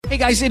Hey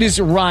guys, it is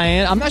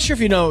Ryan. I'm not sure if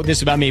you know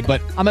this about me, but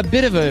I'm a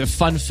bit of a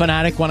fun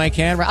fanatic when I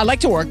can. I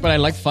like to work, but I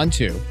like fun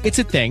too. It's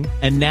a thing.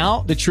 And now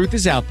the truth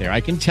is out there.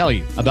 I can tell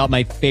you about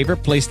my favorite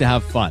place to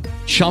have fun.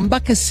 Chumba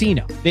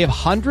Casino. They have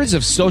hundreds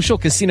of social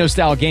casino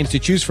style games to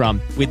choose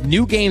from with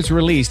new games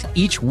released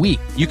each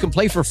week. You can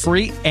play for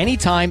free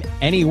anytime,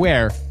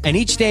 anywhere. And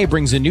each day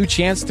brings a new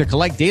chance to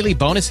collect daily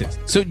bonuses.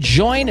 So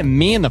join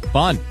me in the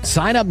fun.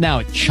 Sign up now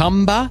at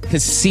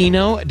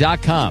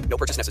ChumbaCasino.com. No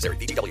purchase necessary.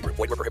 VGW Group.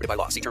 Void where prohibited by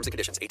law. See terms and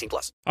conditions.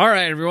 18+. All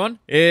right, everyone.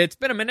 It's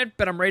been a minute,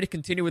 but I'm ready to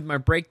continue with my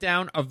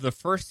breakdown of the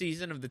first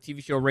season of the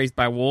TV show Raised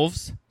by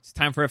Wolves. It's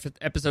time for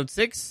episode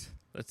 6.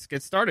 Let's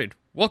get started.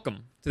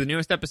 Welcome to the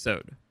newest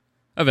episode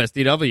of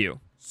SDW.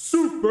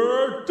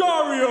 Super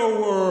Dario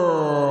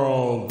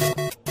World!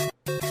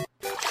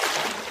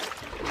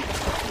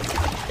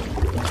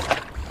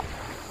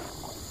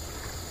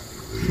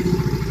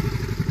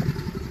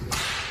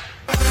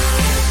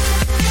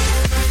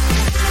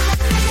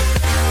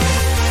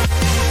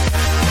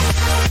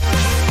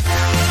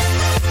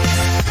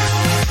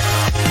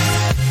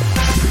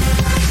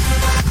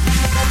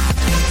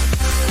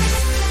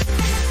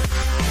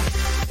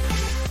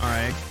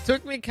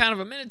 Took me kind of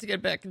a minute to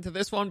get back into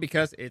this one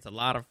because it's a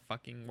lot of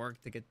fucking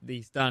work to get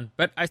these done.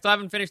 But I still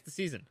haven't finished the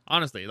season,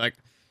 honestly. Like,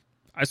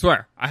 I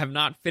swear, I have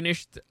not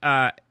finished it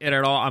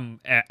at all.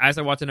 As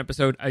I watch an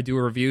episode, I do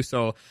a review,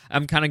 so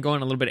I'm kind of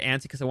going a little bit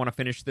antsy because I want to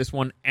finish this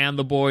one and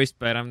The Boys,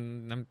 but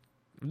I'm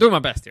doing my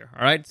best here,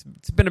 all right?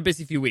 It's been a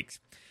busy few weeks.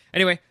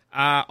 Anyway,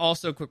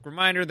 also a quick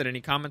reminder that any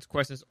comments,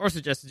 questions, or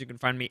suggestions, you can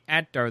find me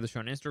at Dario the Show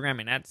on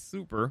Instagram and at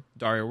Super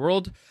Dario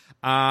World.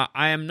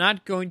 I am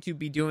not going to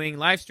be doing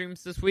live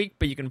streams this week,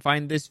 but you can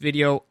find this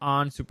video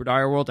on Super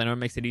Dario World. I know it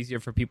makes it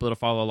easier for people to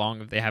follow along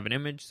if they have an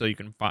image, so you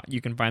can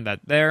find that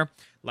there.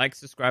 Like,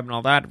 subscribe, and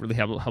all that. It really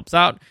helps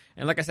out.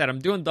 And like I said, I'm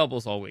doing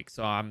doubles all week,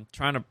 so I'm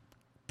trying to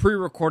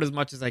pre-record as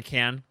much as I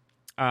can.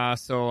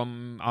 So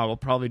I will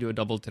probably do a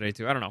double today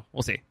too. I don't know.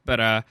 We'll see.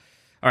 But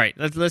all right,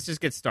 let's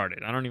just get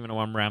started. I don't even know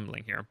why I'm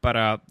rambling here.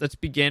 But let's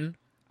begin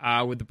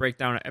with the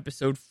breakdown of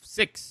episode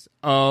 6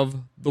 of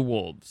The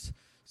Wolves.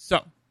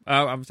 So,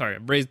 I'm sorry,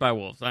 Raised by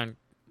Wolves.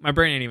 My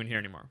brain ain't even here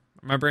anymore.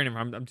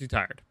 I'm too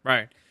tired.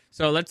 Right.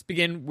 So let's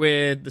begin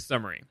with the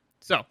summary.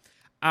 So,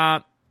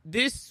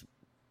 this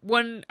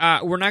one,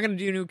 we're not going to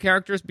do new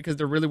characters because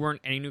there really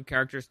weren't any new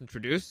characters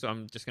introduced. So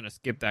I'm just going to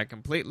skip that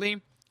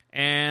completely.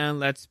 And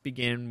let's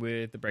begin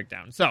with the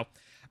breakdown. So,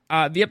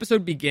 the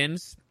episode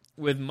begins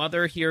with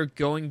Mother here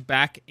going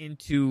back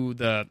into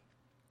the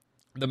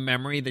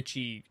memory that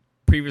she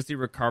previously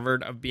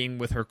recovered of being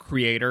with her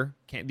creator,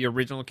 the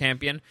original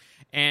Campion,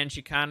 and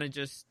she kind of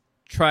just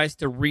tries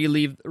to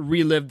relive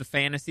the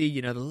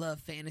fantasy, the love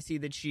fantasy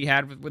that she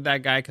had with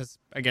that guy, because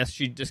I guess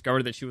she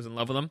discovered that she was in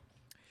love with him.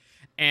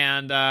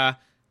 And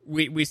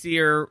we see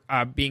her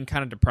being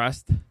kind of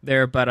depressed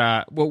there,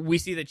 but we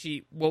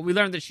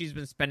learned that she's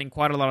been spending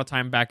quite a lot of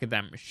time back at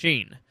that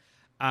machine.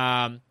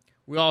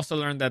 We also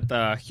learned that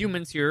the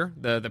humans here,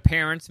 the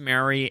parents,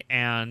 Mary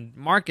and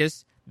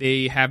Marcus,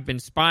 they have been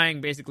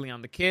spying basically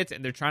on the kids,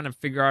 and they're trying to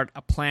figure out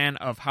a plan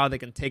of how they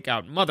can take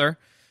out Mother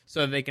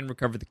so they can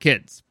recover the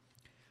kids.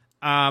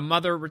 As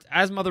Mother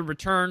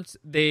returns,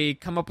 they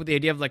come up with the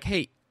idea of like,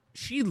 hey,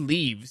 she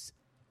leaves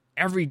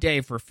every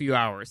day for a few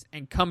hours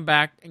and comes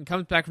back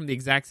from the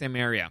exact same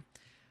area.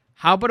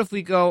 How about if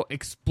we go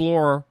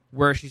explore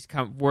where she's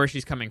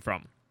coming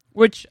from?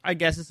 Which I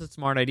guess is a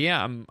smart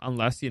idea,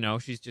 unless,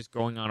 she's just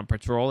going on a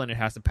patrol and it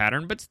has a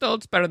pattern. But still,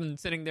 it's better than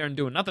sitting there and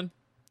doing nothing.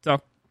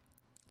 So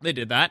they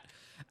did that.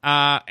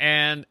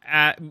 And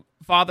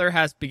Father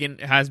has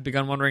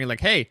begun wondering,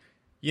 like, hey,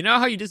 you know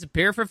how you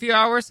disappear for a few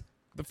hours?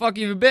 The fuck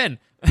have you been?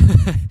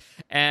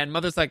 And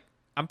Mother's like,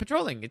 I'm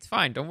patrolling. It's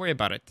fine. Don't worry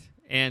about it.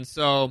 And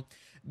so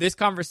this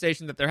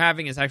conversation that they're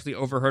having is actually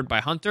overheard by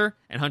Hunter.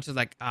 And Hunter's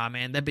like,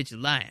 man, that bitch is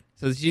lying.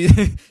 So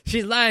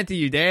she's lying to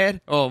you, Dad.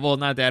 Oh, well,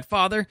 not Dad,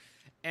 Father.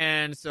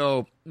 And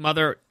so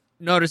Mother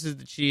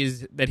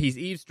notices that he's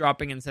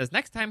eavesdropping and says,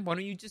 next time, why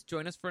don't you just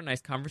join us for a nice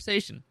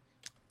conversation?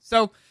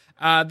 So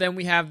then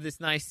we have this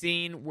nice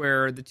scene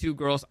where the two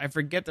girls, I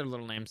forget their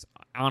little names.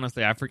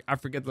 Honestly, I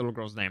forget the little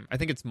girl's name. I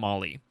think it's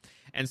Molly.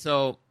 And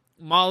so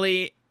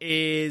Molly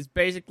is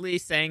basically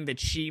saying that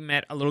she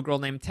met a little girl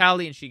named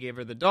Tally and she gave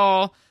her the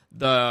doll.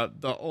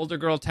 The older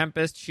girl,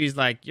 Tempest, she's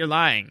like, you're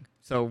lying.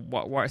 So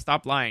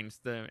stop lying.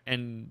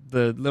 And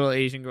the little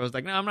Asian girl's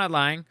like, no, I'm not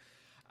lying.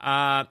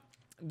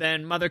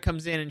 Then Mother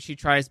comes in and she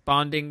tries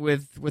bonding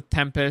with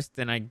Tempest,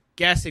 and I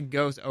guess it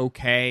goes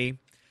okay.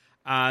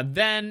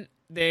 Then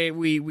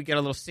we get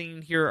a little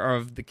scene here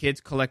of the kids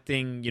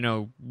collecting,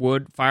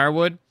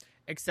 firewood.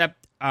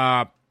 Except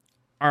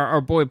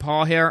our boy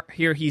Paul here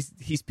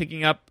he's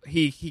picking up.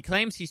 He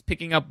claims he's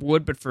picking up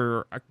wood, but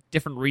for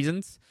different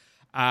reasons.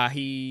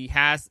 He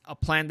has a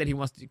plan that he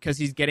wants to, because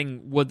he's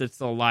getting wood that's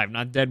still alive,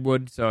 not dead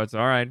wood. So it's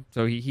all right.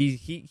 So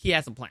he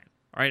has a plan.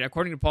 All right,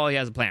 according to Paul, he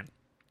has a plan.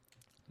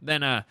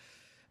 Then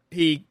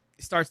he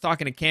starts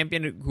talking to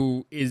Campion,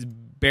 who is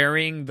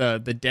burying the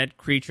dead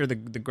creature, the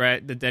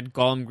dead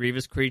Gollum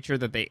Grievous creature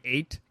that they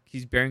ate.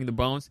 he's burying the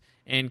bones,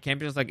 and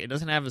Campion's like, it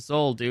doesn't have a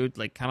soul, dude.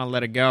 Like, kind of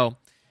let it go.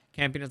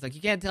 Campion's like,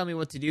 you can't tell me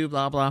what to do,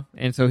 blah blah.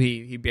 And so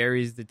he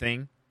buries the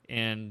thing,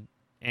 and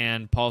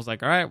Paul's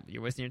like, all right,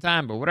 you're wasting your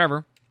time, but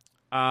whatever.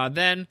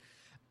 Then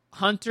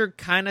Hunter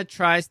kind of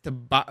tries to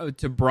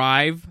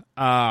bribe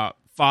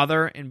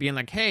Father and being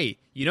like, hey,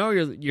 you know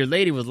your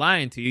lady was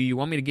lying to you. You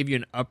want me to give you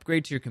an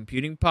upgrade to your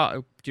computing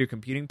power?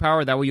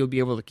 That way you'll be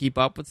able to keep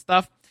up with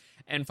stuff.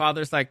 And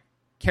Father's like,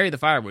 carry the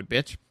firewood,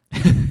 bitch.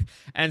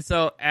 And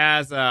so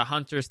as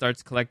Hunter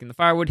starts collecting the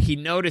firewood, he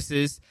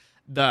notices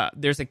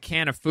there's a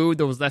can of food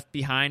that was left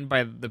behind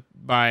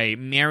by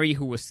Mary,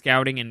 who was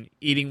scouting and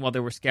eating while they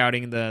were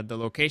scouting the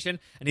location.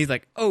 And he's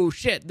like, oh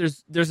shit,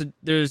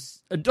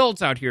 there's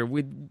adults out here.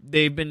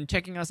 They've been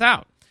checking us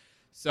out.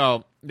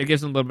 So that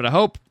gives him a little bit of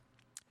hope.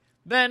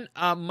 Then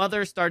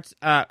Mother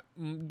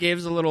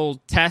gives a little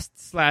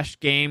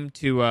test/game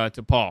to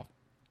Paul.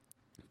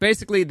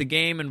 Basically, the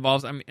game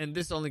involves, and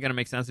this is only going to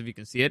make sense if you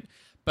can see it,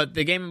 but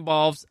the game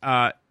involves,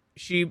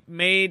 she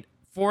made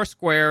 4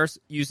 squares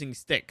using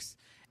sticks.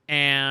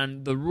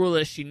 And the rule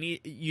is you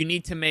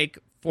need to make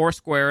 4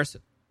 squares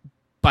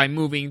by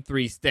moving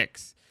 3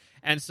 sticks.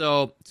 And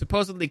so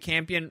supposedly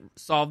Campion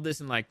solved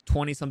this in like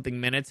 20-something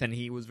minutes, and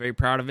he was very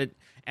proud of it.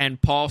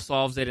 And Paul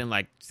solves it in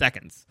like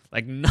seconds.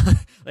 Like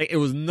it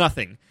was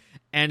nothing.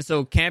 And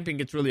so Campion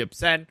gets really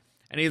upset,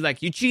 and he's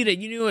like, you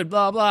cheated, you knew it,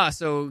 blah, blah.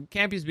 So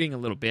Campion's being a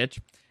little bitch.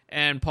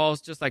 And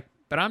Paul's just like,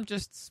 but I'm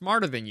just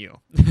smarter than you.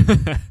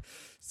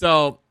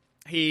 So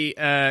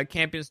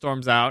Campion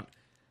storms out.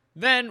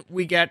 Then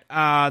we get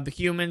the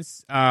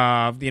humans,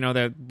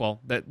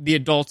 the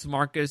adults,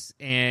 Marcus,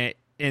 and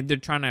they're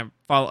trying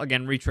to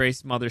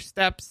retrace Mother's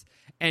steps.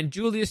 And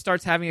Julius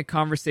starts having a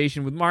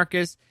conversation with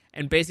Marcus,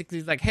 and basically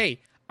he's like,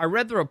 hey, I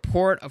read the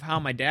report of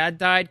how my dad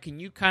died. Can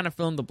you kind of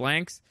fill in the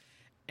blanks?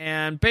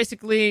 And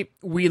basically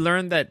we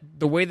learned that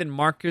the way that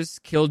Marcus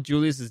killed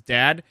Julius's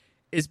dad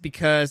is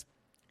because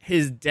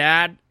his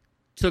dad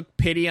took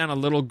pity on a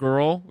little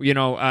girl.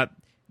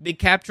 They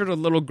captured a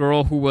little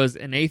girl who was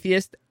an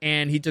atheist,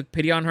 and he took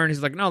pity on her, and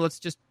he's like, no, let's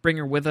just bring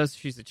her with us.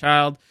 She's a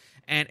child.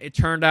 And it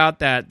turned out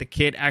that the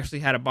kid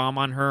actually had a bomb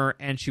on her,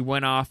 and she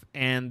went off,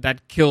 and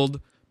that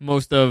killed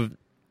most of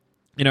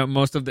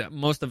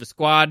his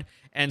squad.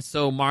 And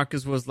so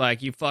Marcus was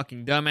like, you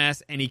fucking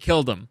dumbass, and he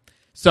killed him.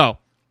 So,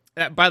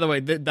 by the way,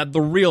 the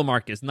real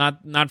Marcus,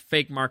 not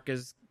fake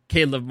Marcus,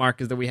 Caleb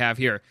Marcus that we have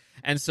here.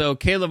 And so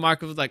Caleb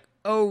Marcus was like,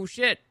 oh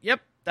shit,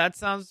 yep, that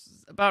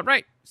sounds about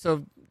right.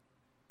 So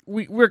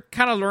we're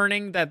kind of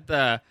learning that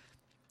the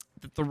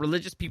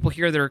religious people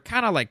here, they're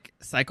kind of like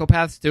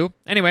psychopaths too.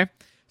 Anyway,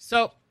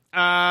 so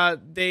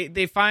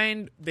they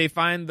find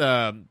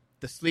the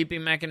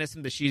sleeping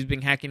mechanism that she's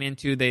been hacking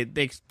into. They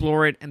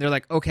explore it, and they're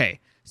like,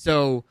 okay,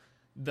 so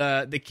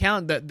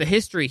the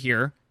history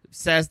here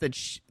says that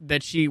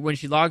she when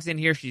she logs in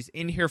here, she's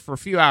in here for a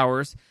few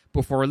hours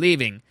before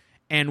leaving,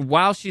 and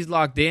while she's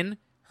logged in,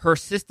 her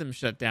system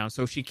shut down,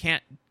 so she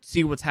can't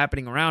see what's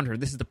happening around her.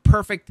 This is the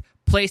perfect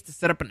place to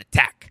set up an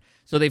attack.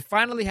 So they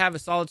finally have a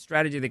solid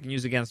strategy they can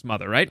use against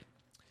Mother, right?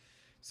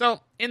 So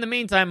in the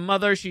meantime,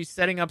 Mother, she's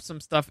setting up some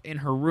stuff in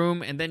her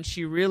room, and then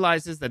she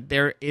realizes that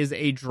there is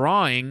a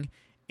drawing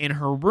in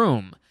her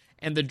room.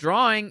 And the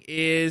drawing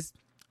is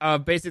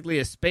basically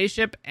a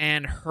spaceship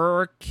and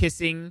her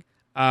kissing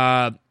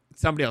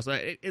somebody else.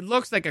 It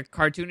looks like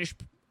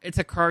it's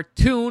a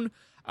cartoon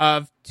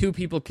of 2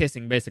 people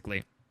kissing,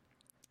 basically.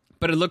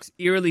 But it looks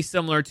eerily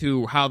similar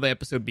to how the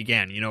episode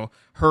began.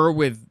 Her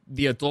with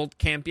the adult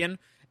Campion,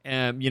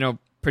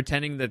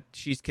 pretending that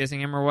she's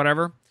kissing him or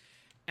whatever.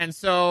 And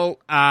so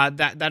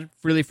that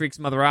really freaks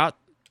Mother out.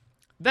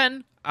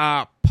 Then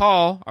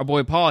Paul, our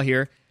boy Paul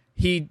here,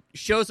 he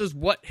shows us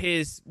what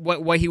he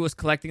was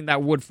collecting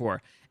that wood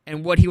for.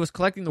 And what he was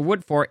collecting the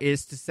wood for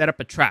is to set up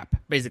a trap,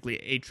 basically.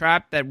 A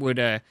trap that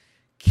would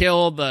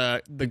kill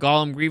the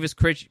Gollum Grievous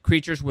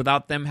creatures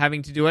without them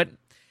having to do it.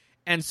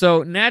 And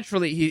so,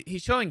 naturally,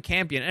 he's showing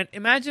Campion. And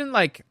imagine,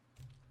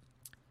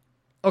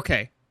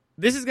 okay,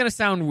 this is going to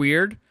sound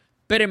weird,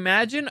 but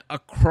imagine a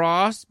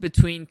cross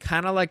between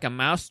kind of like a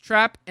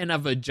mousetrap and a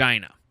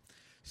vagina.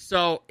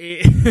 So,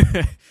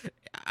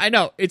 I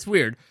know, it's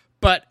weird,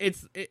 but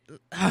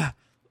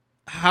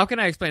how can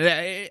I explain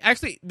it?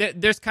 Actually,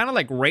 there's kind of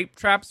like rape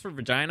traps for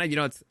vagina.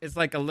 It's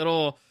like a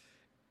little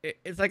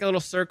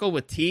circle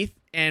with teeth,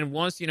 and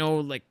once,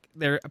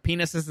 their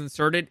penis is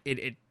inserted,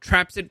 it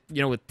traps it,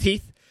 with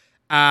teeth.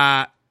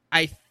 I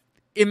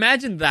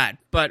imagine that,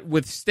 but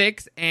with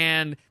sticks,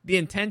 and the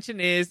intention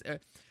is,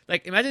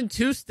 imagine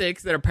 2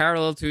 sticks that are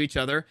parallel to each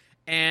other,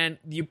 and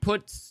you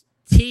put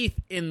teeth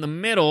in the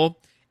middle,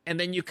 and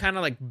then you kind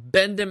of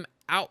bend them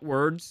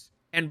outwards,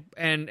 and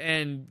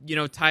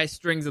tie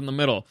strings in the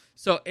middle.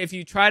 So if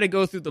you try to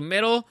go through the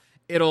middle,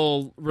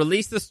 it'll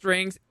release the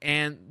strings,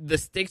 and the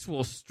sticks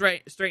will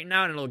straighten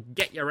out, and it'll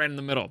get you right in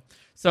the middle.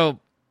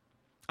 So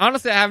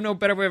honestly, I have no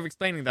better way of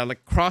explaining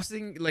that.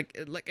 Crossing,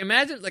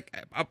 imagine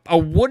a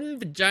wooden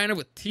vagina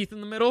with teeth in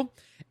the middle,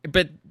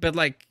 but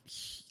like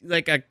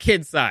a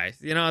kid size.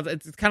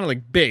 It's kind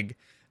of big.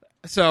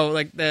 So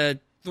the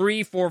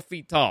 3-4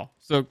 feet tall.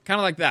 So kind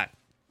of like that.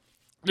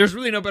 There's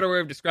really no better way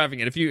of describing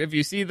it. If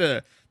you see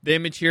the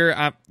image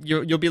here,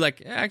 you'll be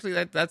like, yeah, actually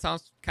that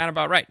sounds kind of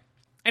about right.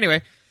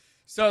 Anyway,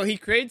 so he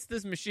creates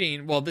this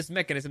machine, this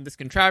mechanism, this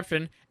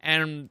contraption,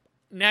 and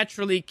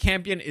naturally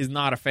Campion is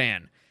not a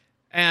fan.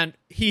 And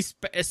he's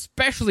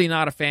especially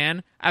not a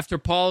fan after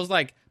Paul's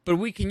like, but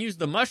we can use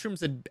the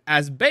mushrooms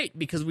as bait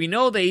because we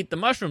know they eat the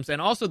mushrooms,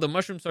 and also the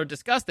mushrooms are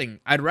disgusting.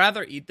 I'd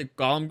rather eat the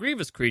Gollum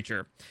Grievous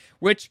creature,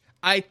 which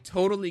I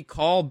totally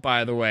called,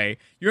 by the way.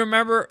 You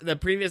remember the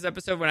previous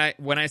episode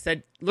when I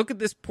said, look at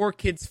this poor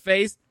kid's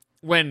face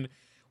when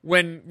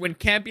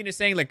Campion is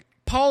saying like,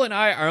 Paul and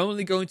I are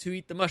only going to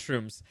eat the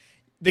mushrooms.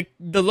 The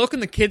look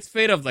in the kid's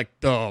face of like,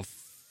 the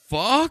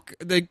fuck?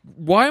 Like,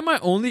 why am I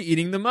only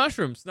eating the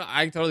mushrooms? No,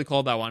 I totally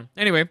called that one.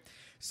 Anyway,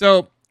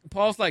 so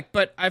Paul's like,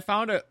 but I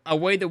found a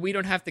way that we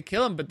don't have to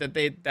kill them, but that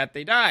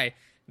they die.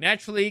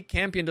 Naturally,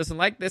 Campion doesn't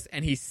like this,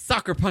 and he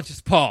sucker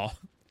punches Paul.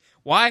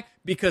 Why?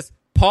 Because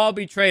Paul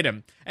betrayed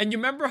him. And you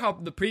remember how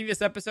the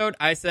previous episode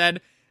I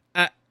said,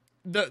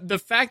 the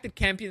fact that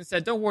Campion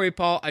said, don't worry,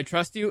 Paul, I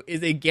trust you,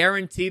 is a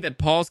guarantee that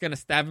Paul's going to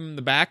stab him in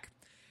the back.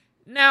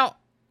 Now,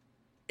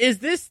 is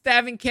this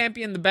stabbing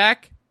Campion in the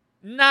back?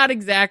 Not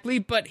exactly,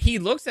 but he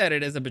looks at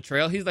it as a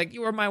betrayal. He's like,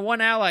 you were my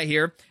one ally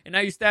here, and now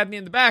you stabbed me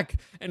in the back.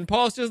 And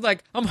Paul's just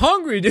like, I'm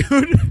hungry,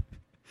 dude.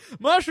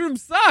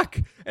 Mushrooms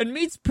suck, and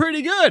meat's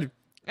pretty good.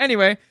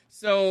 Anyway,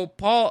 so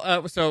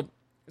Paul,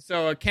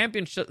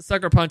 Campion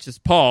sucker punches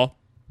Paul,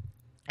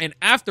 and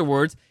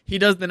afterwards, he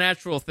does the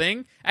natural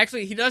thing.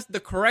 Actually, he does the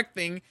correct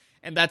thing,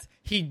 and that's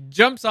he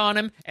jumps on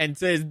him and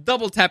says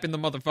double tapping the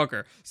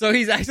motherfucker. So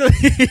he's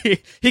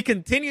actually, he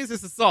continues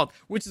his assault,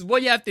 which is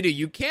what you have to do.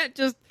 You can't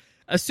just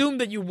assume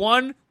that you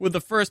won with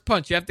the first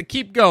punch. You have to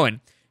keep going.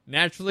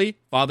 Naturally,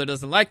 Father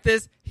doesn't like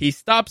this. He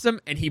stops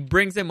him, and he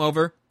brings him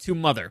over to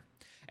Mother.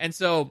 And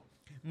so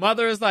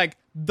Mother is like,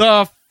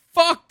 the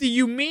fuck do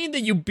you mean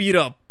that you beat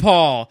up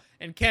Paul?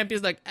 And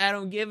Campion's like, I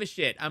don't give a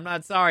shit. I'm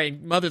not sorry.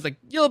 And Mother's like,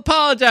 you'll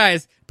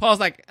apologize. Paul's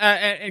like,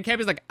 and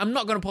Campion's like, I'm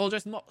not going to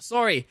apologize. I'm not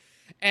sorry.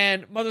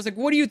 And Mother's like,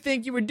 what do you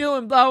think you were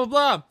doing? Blah, blah,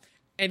 blah.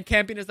 And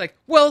Campion is like,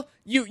 well,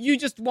 you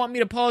just want me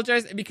to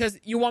apologize because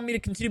you want me to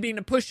continue being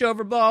a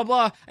pushover, blah,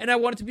 blah, and I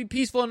want it to be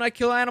peaceful and not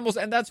kill animals,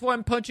 and that's why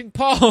I'm punching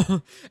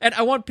Paul. And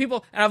I want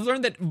people, and I've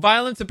learned that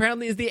violence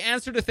apparently is the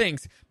answer to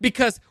things,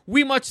 because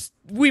we must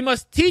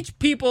teach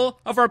people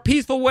of our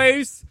peaceful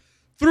ways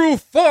through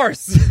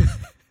force.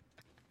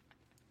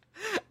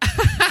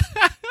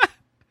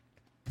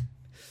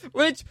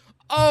 Which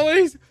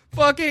always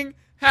fucking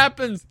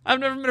happens. I've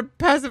never been a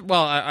passive.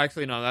 Well,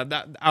 actually, no.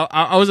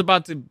 I was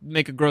about to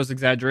make a gross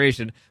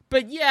exaggeration,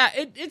 but yeah,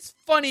 it's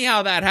funny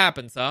how that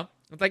happens, huh?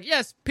 It's like,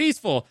 yes,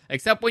 peaceful,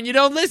 except when you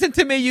don't listen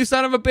to me, you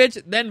son of a bitch.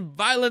 Then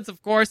violence,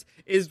 of course,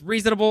 is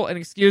reasonable and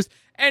excused.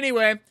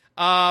 Anyway,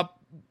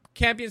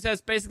 Campion says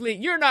basically,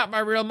 "You're not my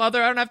real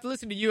mother. I don't have to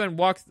listen to you," and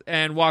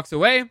walks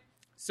away.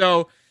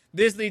 So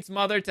this leads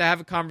Mother to have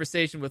a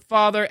conversation with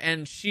Father,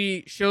 and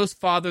she shows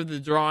Father the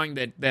drawing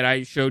that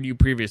I showed you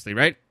previously,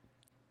 right?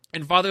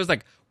 And Father's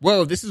like,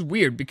 whoa, this is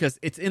weird because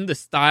it's in the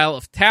style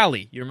of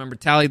Tally. You remember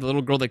Tally, the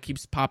little girl that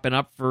keeps popping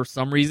up for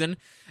some reason?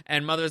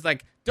 And Mother's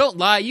like, don't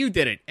lie, you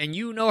did it. And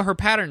you know her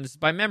patterns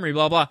by memory,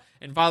 blah, blah.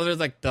 And Father's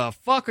like, the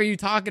fuck are you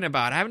talking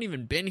about? I haven't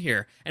even been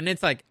here. And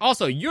it's like,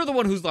 also, you're the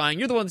one who's lying.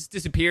 You're the one that's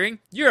disappearing.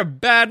 You're a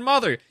bad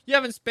mother. You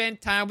haven't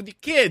spent time with your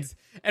kids.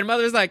 And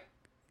Mother's like,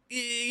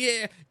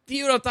 yeah,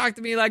 you don't talk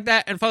to me like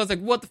that. And Father's like,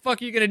 what the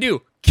fuck are you going to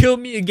do? Kill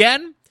me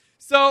again?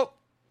 So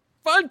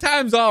fun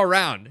times all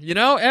around, you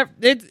know?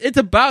 It's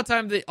about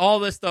time that all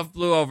this stuff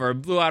blew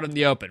out in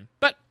the open.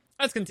 But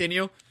let's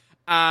continue.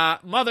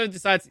 Mother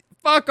decides,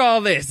 fuck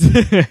all this.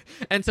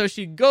 And so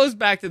she goes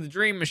back to the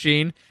dream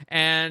machine,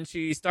 and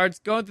she starts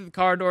going through the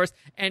corridors,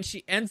 and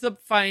she ends up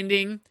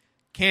finding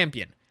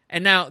Campion.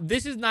 And now,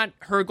 this is not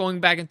her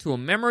going back into a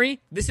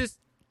memory. This is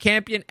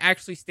Campion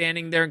actually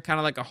standing there in kind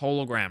of like a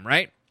hologram,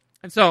 right?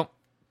 And so,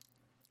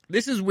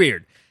 this is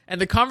weird. And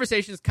the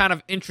conversation is kind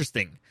of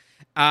interesting.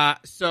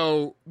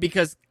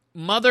 Because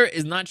Mother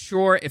is not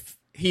sure if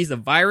he's a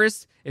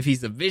virus, if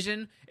he's a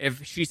vision,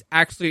 if she's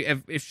actually,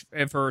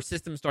 if her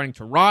system's starting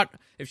to rot,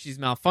 if she's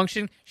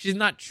malfunctioning, she's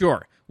not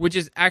sure, which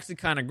is actually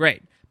kind of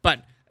great.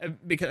 But,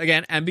 because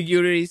again,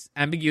 ambiguity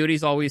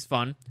is always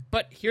fun.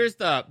 But here's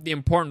the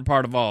important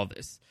part of all of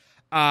this.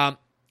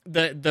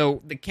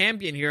 The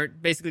Campion here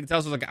basically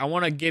tells us, like, I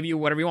want to give you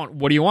whatever you want.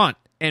 What do you want?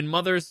 And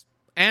Mother's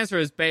answer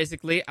is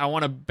basically, I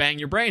want to bang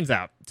your brains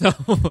out. So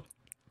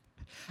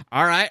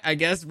all right, I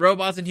guess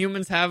robots and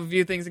humans have a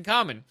few things in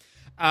common.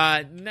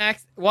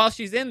 Next, while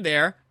she's in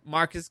there,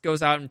 Marcus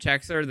goes out and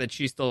checks her that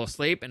she's still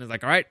asleep and is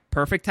like, all right,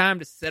 perfect time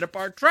to set up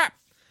our trap.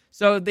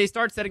 So they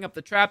start setting up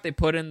the trap. They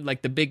put in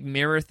like the big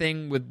mirror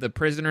thing with the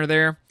prisoner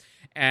there,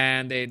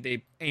 and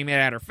they aim it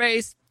at her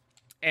face,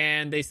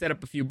 and they set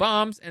up a few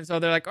bombs. And so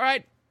they're like, all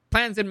right,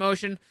 plan's in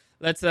motion.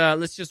 Let's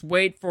just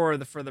wait for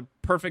the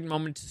perfect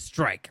moment to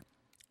strike.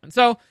 And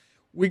so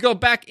we go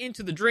back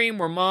into the dream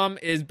where Mom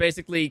is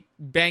basically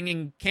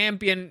banging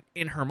Campion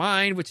in her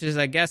mind, which is,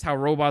 I guess, how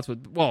AIs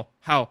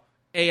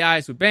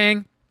would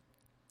bang.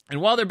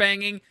 And while they're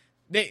banging,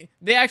 they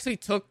actually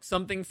took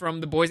something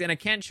from the boys, and I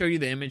can't show you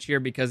the image here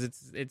because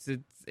it's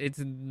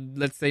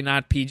let's say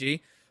not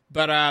PG,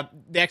 but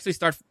they actually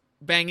start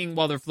banging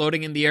while they're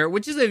floating in the air,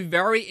 which is a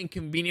very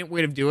inconvenient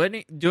way of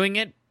doing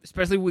it,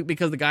 especially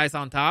because the guy's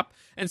on top.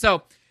 And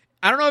so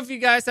I don't know if you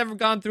guys ever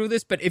gone through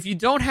this, but if you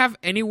don't have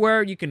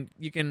anywhere you can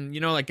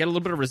like get a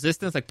little bit of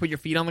resistance, like put your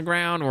feet on the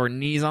ground or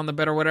knees on the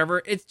bed or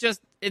whatever,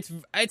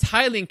 it's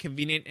highly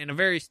inconvenient and a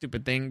very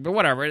stupid thing, but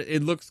whatever,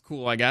 it looks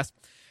cool, I guess.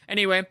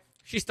 Anyway,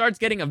 she starts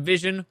getting a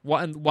vision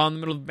while in the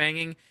middle of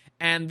banging,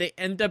 and they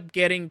end up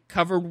getting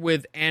covered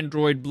with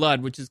android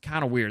blood, which is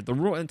kind of weird. The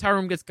entire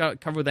room gets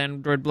covered with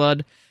android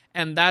blood,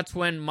 and that's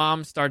when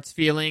Mom starts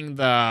feeling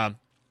the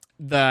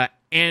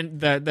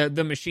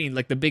machine,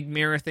 like the big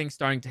mirror thing,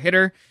 starting to hit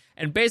her.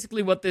 And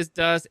basically what this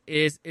does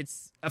is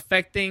it's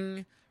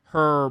affecting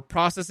her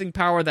processing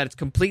power, that it's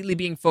completely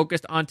being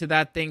focused onto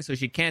that thing, so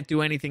she can't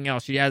do anything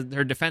else.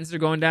 Her defenses are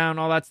going down,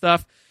 all that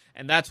stuff.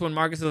 And that's when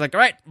Marcus is like,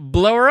 all right,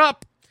 blow her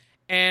up.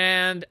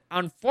 And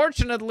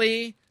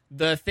unfortunately,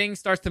 the thing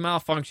starts to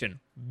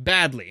malfunction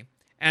badly.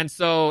 And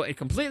so it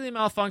completely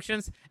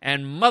malfunctions,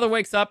 and Mother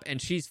wakes up,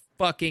 and she's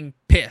fucking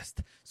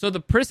pissed. So the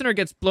prisoner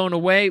gets blown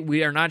away.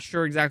 We are not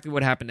sure exactly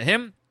what happened to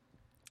him.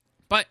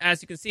 But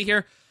as you can see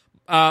here,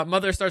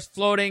 Mother starts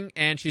floating,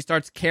 and she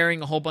starts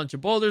carrying a whole bunch of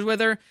boulders with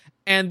her.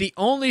 And the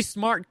only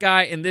smart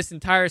guy in this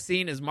entire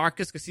scene is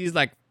Marcus, because he's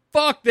like,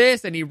 fuck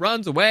this, and he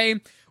runs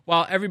away,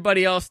 while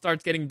everybody else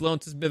starts getting blown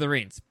to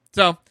smithereens.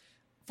 So,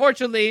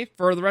 fortunately,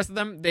 for the rest of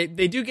them, they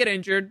do get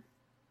injured.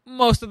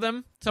 Most of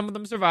them. Some of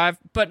them survive.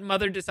 But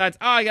Mother decides,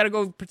 I gotta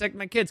go protect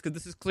my kids, because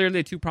this is clearly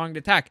a two-pronged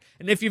attack.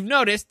 And if you've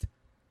noticed,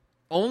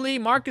 only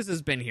Marcus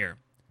has been here.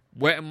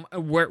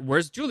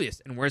 Where's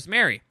Julius? And where's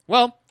Mary?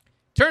 Well,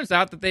 turns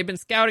out that they've been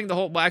scouting the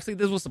whole... Well, actually,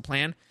 this was the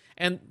plan.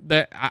 And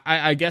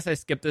I guess I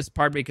skipped this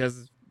part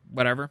because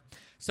whatever.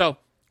 So,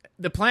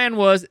 the plan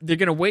was they're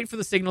going to wait for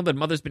the signal that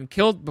Mother's been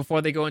killed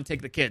before they go and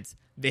take the kids.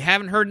 They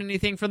haven't heard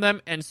anything from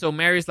them, and so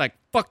Mary's like,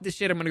 fuck this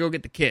shit, I'm going to go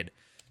get the kid.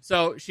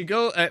 So she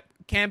go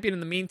camping. In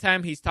the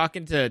meantime, he's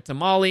talking to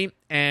Molly,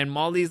 and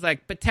Molly's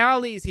like, but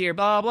Tally's here,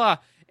 blah, blah,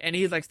 blah. And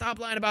he's like, stop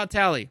lying about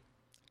Tally.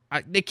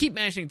 They keep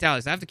mentioning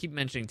Tally, so I have to keep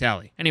mentioning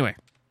Tally. Anyway,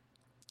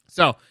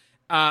 so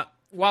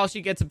while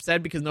she gets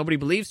upset because nobody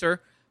believes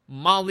her,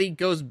 Molly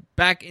goes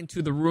back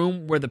into the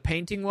room where the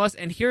painting was,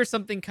 and here's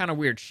something kind of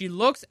weird. She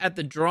looks at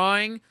the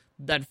drawing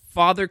that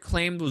Father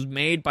claimed was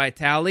made by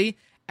Tally,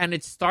 and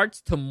it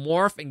starts to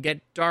morph and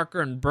get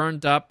darker and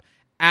burned up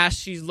as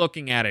she's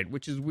looking at it,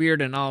 which is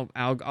weird, and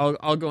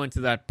I'll go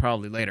into that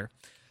probably later.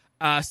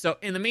 So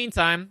in the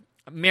meantime,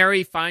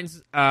 Mary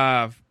finds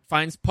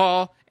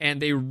Paul,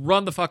 and they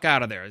run the fuck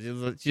out of there.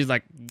 She's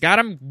like, got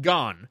him,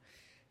 gone.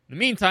 In the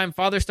meantime,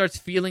 Father starts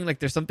feeling like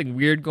there's something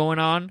weird going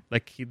on,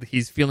 like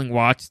he's feeling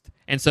watched,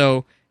 and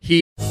so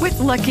he... With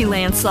Lucky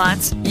Land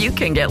Slots, you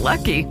can get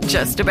lucky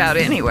just about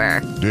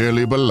anywhere.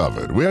 Dearly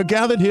beloved, we are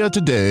gathered here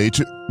today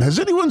to... Has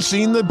anyone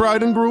seen the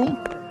bride and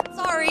groom?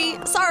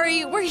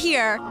 Sorry, we're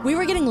here. We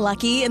were getting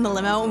lucky in the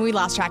limo and we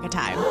lost track of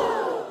time.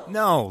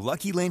 No,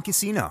 Lucky Land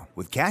Casino,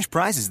 with cash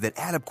prizes that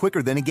add up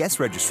quicker than a guest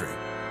registry.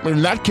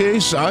 In that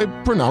case, I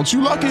pronounce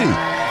you lucky.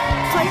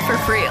 Play for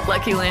free at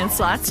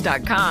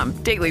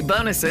LuckyLandSlots.com. Daily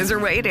bonuses are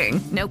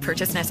waiting. No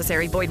purchase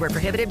necessary. Void where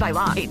prohibited by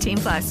law.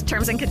 18+.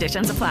 Terms and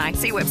conditions apply.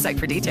 See website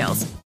for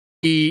details.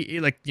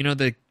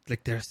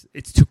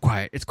 It's too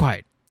quiet. It's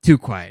quiet. Too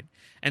quiet.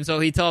 And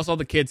so he tells all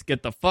the kids,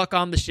 get the fuck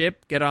on the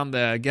ship. Get on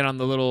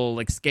the little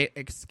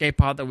escape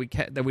pod that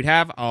we'd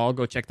have. I'll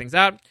go check things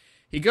out.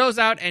 He goes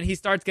out and he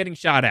starts getting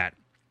shot at.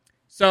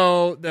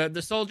 So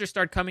the soldiers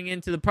start coming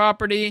into the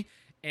property,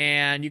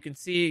 and you can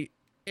see,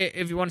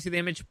 if you want to see the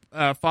image,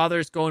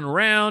 Father's going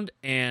around,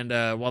 and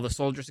while the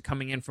soldiers are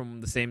coming in from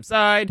the same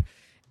side.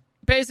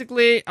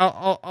 Basically,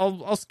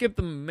 I'll skip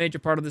the major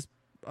part of this,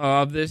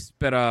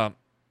 but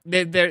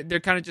they're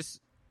kind of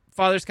just,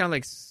 Father's kind of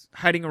like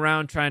hiding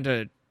around trying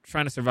to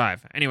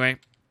survive. Anyway,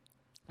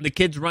 the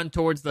kids run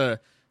towards the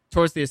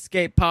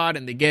escape pod,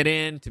 and they get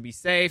in to be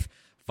safe.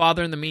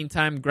 Father, in the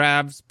meantime,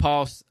 grabs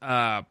Paul's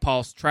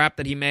trap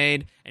that he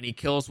made, and he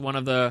kills one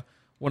of the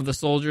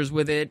soldiers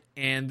with it,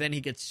 and then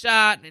he gets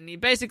shot, and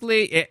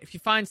if he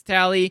finds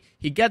Tally,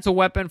 he gets a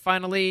weapon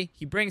finally,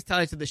 he brings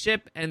Tally to the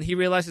ship, and he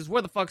realizes,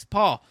 where the fuck's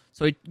Paul?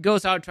 So he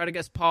goes out, try to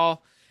get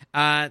Paul.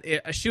 A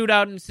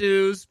shootout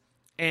ensues,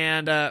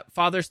 and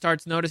Father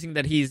starts noticing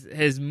that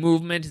his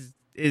movement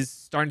is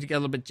starting to get a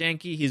little bit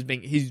janky.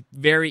 He's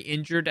very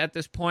injured at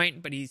this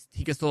point, but he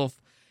can still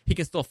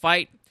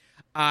fight.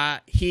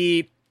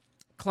 He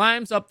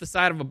climbs up the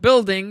side of a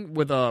building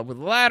with a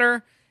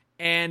ladder,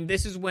 and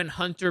this is when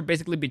Hunter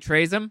basically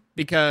betrays him,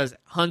 because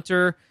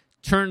Hunter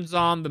turns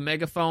on the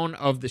megaphone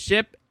of the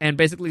ship and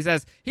basically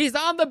says, he's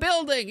on the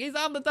building, he's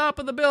on the top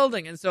of the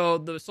building. And so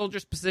the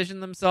soldiers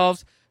position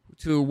themselves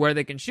to where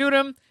they can shoot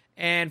him,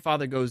 and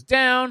Father goes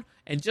down,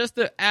 and just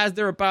as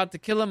they're about to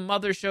kill him,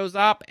 Mother shows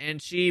up,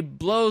 and she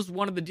blows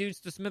one of the dudes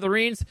to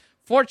smithereens.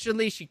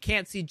 Fortunately, she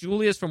can't see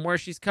Julius from where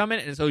she's coming,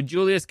 and so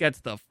Julius gets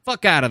the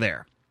fuck out of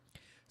there.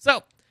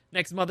 So,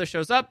 Next, Mother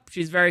shows up.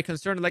 She's very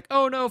concerned, like,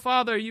 "Oh no,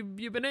 Father, you've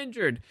been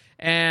injured,"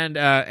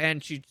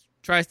 and she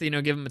tries to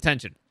give him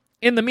attention.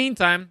 In the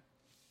meantime,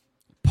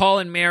 Paul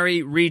and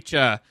Mary reach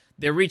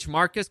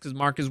Marcus, because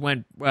Marcus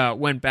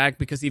went back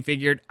because he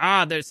figured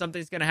there's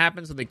something's gonna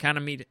happen, so they kind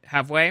of meet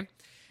halfway,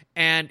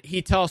 and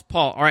he tells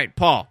Paul, "All right,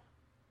 Paul,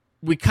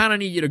 we kind of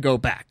need you to go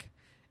back."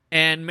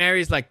 And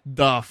Mary's like,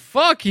 "The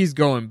fuck, he's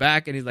going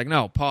back?" And he's like,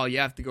 "No, Paul, you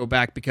have to go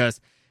back, because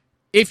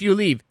if you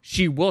leave,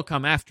 she will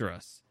come after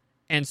us.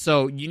 And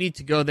so you need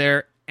to go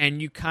there, and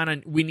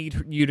we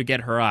need you to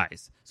get her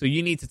eyes. So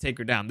you need to take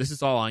her down. This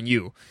is all on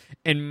you."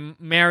 And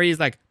Mary's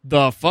like,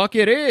 "The fuck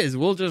it is.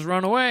 We'll just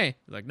run away."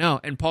 He's like, "No."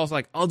 And Paul's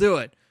like, "I'll do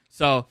it."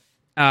 So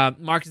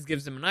Marcus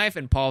gives him a knife,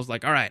 and Paul's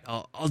like, "All right,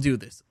 I'll do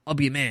this. I'll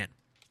be a man."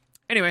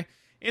 Anyway,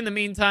 in the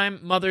meantime,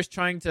 Mother's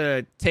trying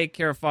to take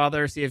care of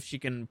Father, see if she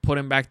can put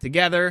him back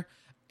together.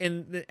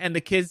 And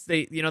the kids,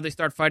 they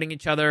start fighting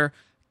each other.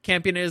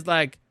 Campion is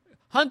like,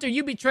 "Hunter,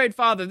 you betrayed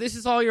Father. This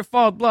is all your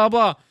fault, blah,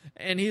 blah."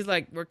 And he's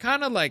like, "We're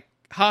kind of like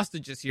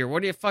hostages here.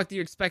 What the fuck do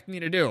you expect me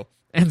to do?"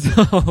 And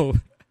so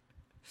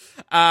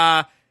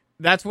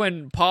that's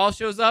when Paul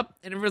shows up,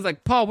 and everyone's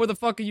like, "Paul, where the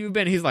fuck have you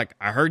been?" He's like,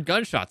 "I heard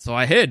gunshots, so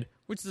I hid,"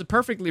 which is a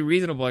perfectly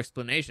reasonable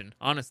explanation,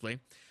 honestly.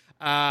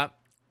 Kind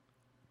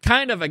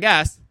of, I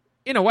guess,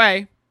 in a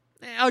way.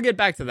 I'll get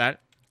back to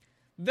that.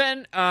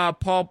 Then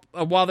Paul,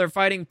 while they're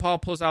fighting, Paul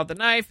pulls out the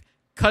knife,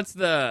 cuts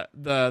the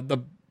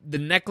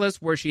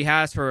necklace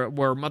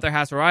where Mother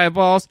has her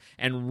eyeballs,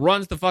 and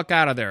runs the fuck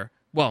out of there.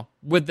 Well,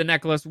 with the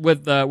necklace,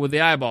 with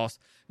the eyeballs.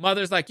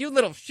 Mother's like, "You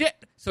little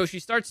shit." So she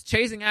starts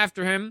chasing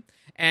after him,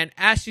 and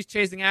as she's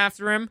chasing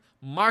after him,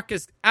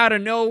 Marcus, out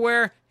of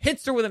nowhere,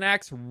 hits her with an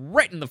axe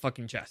right in the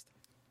fucking chest.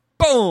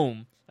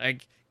 Boom!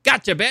 Like,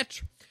 "Gotcha,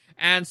 bitch!"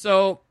 And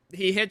so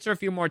he hits her a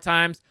few more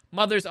times.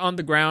 Mother's on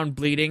the ground,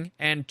 bleeding,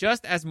 and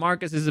just as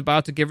Marcus is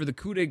about to give her the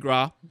coup de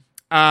grace,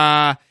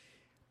 a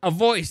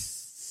voice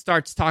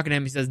starts talking to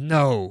him. He says,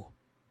 "No,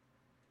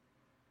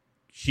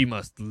 she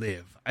must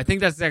live." I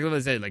think that's exactly what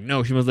they said. Like,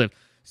 "No, she must live."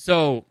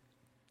 So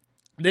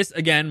this,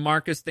 again,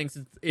 Marcus thinks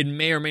it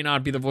may or may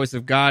not be the voice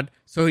of God.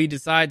 So he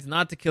decides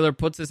not to kill her,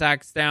 puts his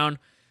axe down,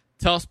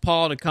 tells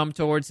Paul to come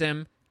towards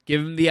him,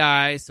 give him the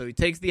eyes. So he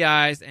takes the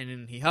eyes, and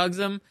then he hugs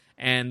him,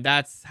 and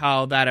that's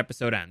how that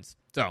episode ends.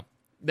 So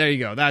there you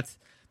go. That's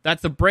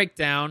a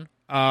breakdown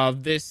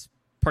of this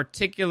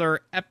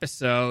particular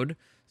episode.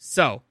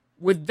 So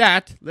with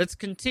that, let's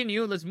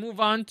continue. Let's move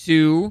on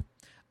to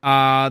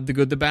The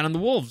Good, the Bad, and the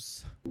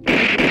Wolves.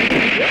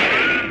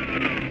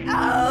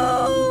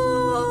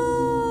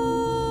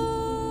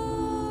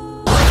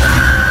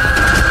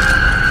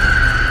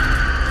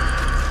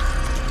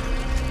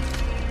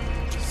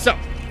 So,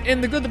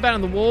 in The Good, the Bad,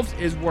 and the Wolves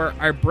is where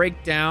I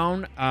break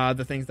down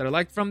the things that I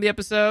liked from the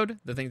episode,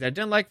 the things I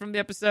didn't like from the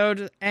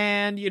episode,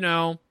 and,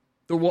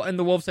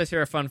 the Wolf says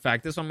here a fun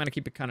fact. This one I'm going to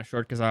keep it kind of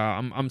short because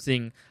I've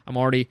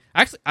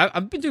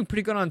been doing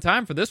pretty good on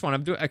time for this one.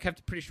 I kept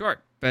it pretty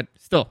short, but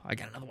still, I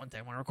got another one that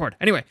I want to record.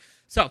 Anyway,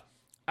 so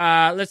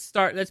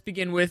let's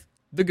begin with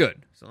The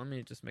Good. So let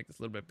me just make this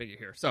a little bit bigger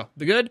here. So,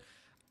 The Good,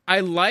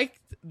 I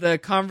liked the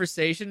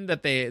conversation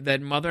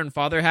that Mother and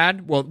Father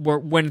had. Well,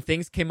 when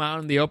things came out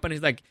in the open,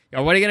 he's like,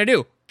 "Yo, what are you going to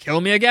do?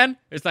 Kill me again?"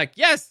 It's like,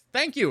 "Yes,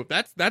 thank you."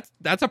 That's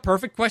a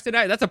perfect question.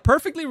 That's a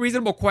perfectly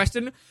reasonable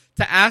question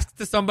to ask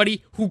to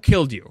somebody who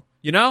killed you.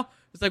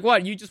 It's like,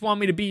 what? You just want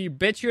me to be your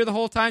bitch here the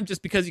whole time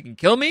just because you can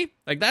kill me?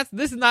 Like,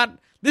 this is not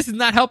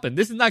helping.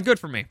 This is not good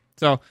for me.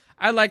 So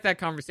I like that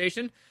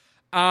conversation.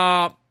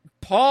 Paul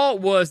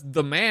was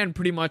the man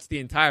pretty much the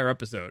entire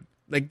episode.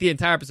 Like, the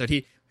entire episode.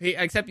 He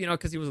except,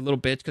 because he was a little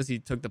bitch because he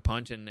took the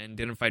punch and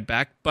didn't fight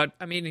back. But,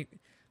 I mean,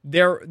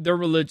 their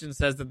religion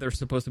says that they're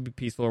supposed to be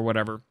peaceful or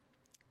whatever,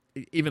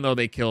 even though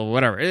they kill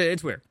whatever.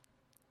 It's weird.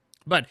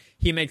 But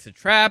he makes a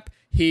trap.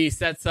 He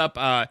sets up,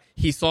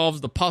 he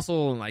solves the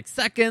puzzle in like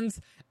seconds.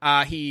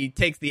 He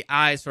takes the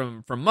eyes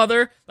from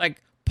Mother.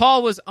 Like,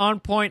 Paul was on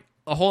point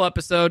the whole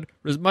episode.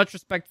 There's much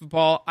respect for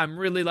Paul. I'm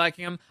really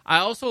liking him. I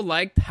also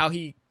liked how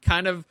he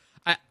kind of,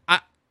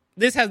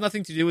 this has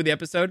nothing to do with the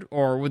episode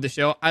or with the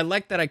show. I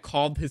like that I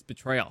called his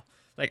betrayal.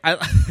 Like,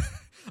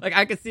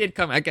 I could see it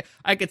coming.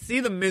 I could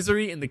see the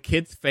misery in the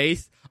kid's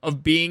face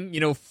of being,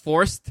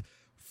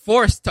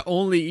 forced to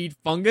only eat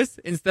fungus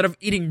instead of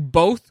eating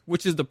both,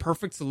 which is the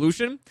perfect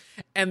solution.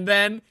 And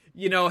then,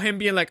 him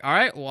being like, "All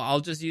right, well, I'll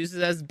just use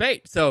it as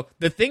bait. So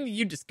the thing that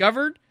you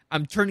discovered,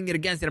 I'm turning it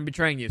against it. I'm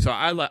betraying you." So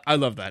I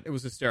love that. It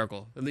was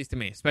hysterical, at least to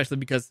me, especially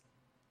because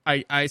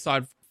I saw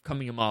it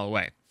coming a mile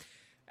away.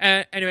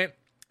 Anyway,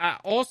 I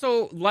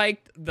also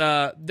liked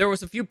there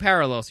was a few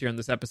parallels here in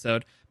this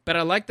episode, but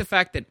I like the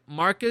fact that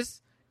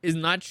Marcus is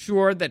not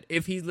sure that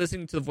if he's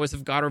listening to the voice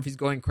of God or if he's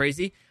going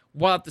crazy,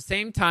 while at the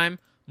same time,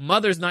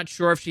 Mother's not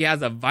sure if she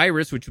has a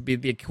virus, which would be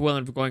the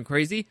equivalent of going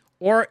crazy,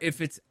 or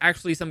if it's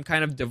actually some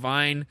kind of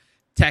divine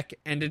tech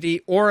entity,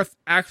 or if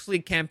actually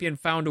Campion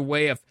found a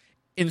way of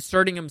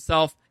inserting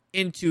himself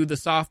into the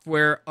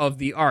software of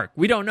the Ark.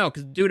 We don't know,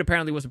 because the dude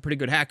apparently was a pretty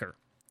good hacker.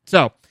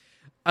 So,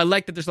 I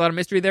like that there's a lot of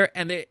mystery there,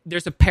 and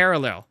there's a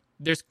parallel.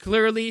 There's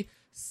clearly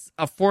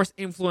a force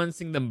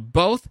influencing them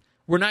both.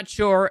 We're not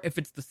sure if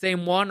it's the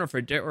same one or if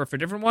a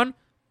different one,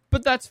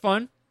 but that's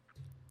fun.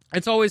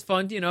 It's always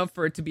fun,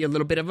 for it to be a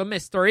little bit of a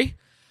mystery.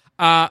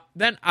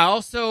 Then I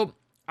also,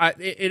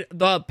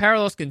 the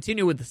parallels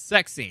continue with the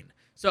sex scene.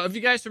 So if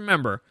you guys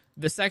remember,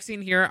 the sex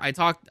scene here, I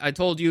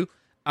told you,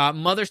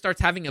 Mother starts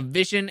having a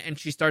vision and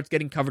she starts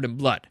getting covered in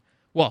blood.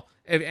 Well,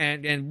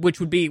 and which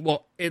would be,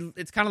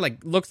 it's kind of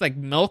like, looks like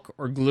milk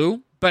or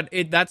glue, but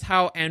that's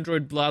how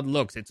android blood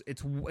looks.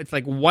 It's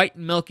like white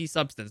milky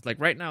substance. Like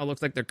right now it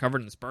looks like they're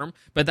covered in sperm,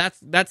 but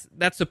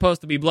that's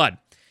supposed to be blood.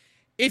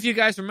 If you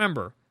guys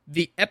remember,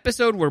 the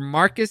episode where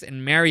Marcus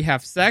and Mary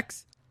have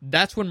sex,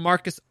 that's when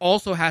Marcus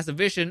also has a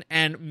vision,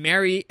 and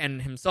Mary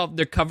and himself,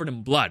 they're covered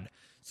in blood.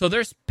 So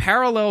there's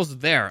parallels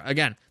there.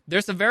 Again,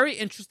 there's a very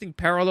interesting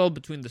parallel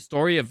between the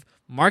story of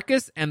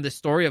Marcus and the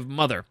story of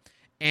Mother.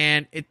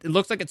 And it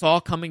looks like it's all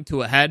coming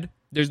to a head.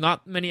 There's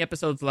not many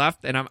episodes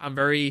left, and I'm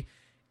very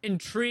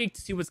intrigued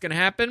to see what's going to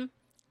happen.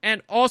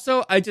 And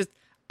also, I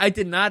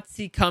did not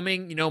see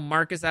coming,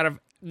 Marcus out of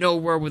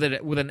nowhere with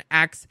an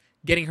axe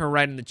getting her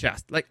right in the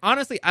chest. Like,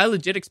 honestly, I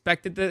legit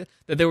expected that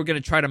they were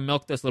going to try to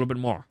milk this a little bit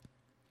more.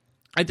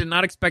 I did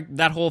not expect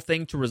that whole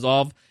thing to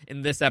resolve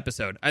in this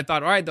episode. I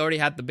thought, all right, they already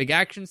had the big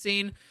action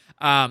scene,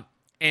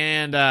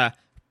 and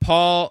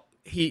Paul,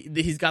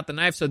 he's got the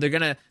knife, so they're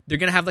gonna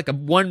have like a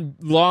one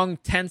long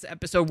tense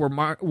episode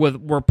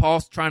where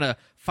Paul's trying to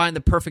find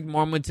the perfect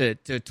moment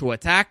to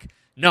attack.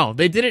 No,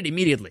 they did it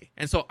immediately,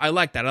 and so I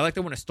like that. I like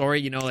that when a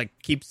story,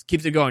 keeps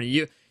it going.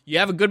 You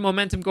have a good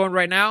momentum going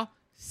right now.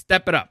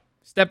 Step it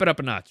up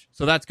a notch.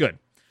 So that's good.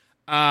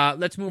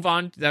 Let's move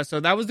on. So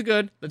that was the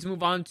good. Let's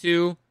move on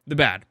to the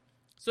bad.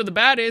 So the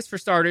bad is, for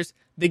starters,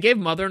 they gave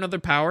Mother another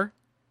power,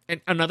 and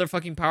another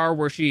fucking power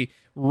where she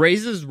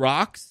raises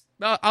rocks.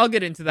 I'll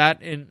get into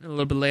that in a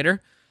little bit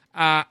later.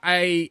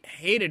 I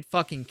hated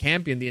fucking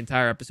Campion the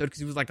entire episode because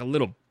he was like a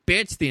little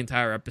bitch the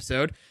entire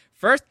episode.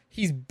 First,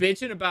 he's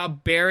bitching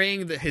about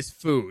burying his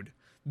food.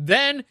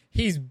 Then,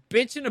 he's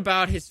bitching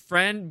about his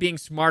friend being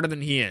smarter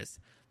than he is.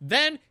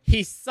 Then,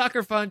 he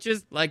sucker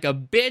punches like a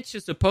bitch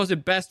his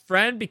supposed best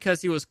friend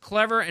because he was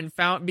clever and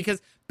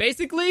because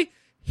basically,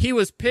 he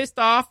was pissed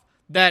off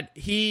that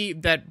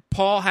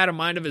Paul had a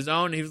mind of his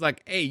own. And he was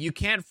like, hey, you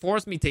can't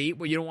force me to eat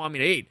what you don't want me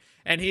to eat.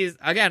 And he's,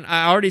 again,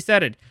 I already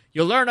said it.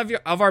 You'll learn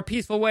of our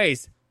peaceful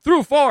ways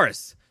through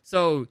force.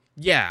 So,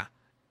 yeah.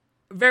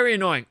 Very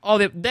annoying.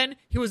 Then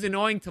he was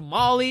annoying to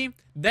Molly.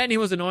 Then he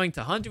was annoying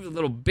to Hunter. He was a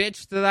little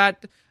bitch to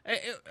that.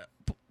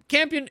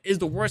 Campion is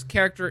the worst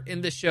character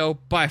in this show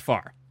by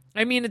far.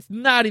 I mean, it's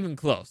not even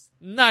close.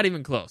 Not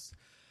even close.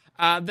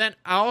 Then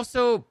I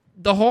also,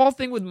 the whole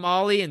thing with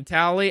Molly and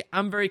Tally,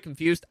 I'm very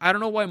confused. I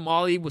don't know why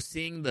Molly was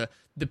seeing the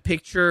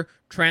picture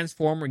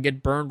transform or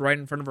get burned right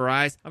in front of her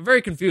eyes. I'm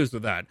very confused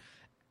with that.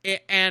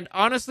 And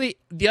honestly,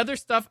 the other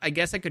stuff, I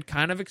guess I could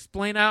kind of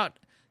explain out.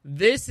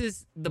 This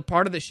is the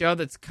part of the show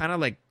that's kind of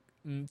like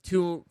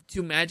too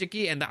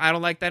magic-y, and I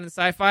don't like that in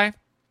sci-fi.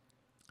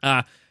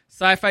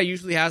 Sci-fi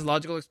usually has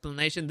logical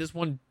explanation. This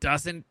one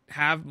doesn't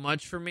have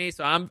much for me,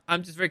 so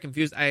I'm just very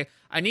confused. I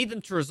need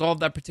them to resolve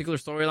that particular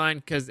storyline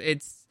because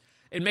it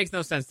makes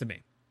no sense to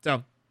me.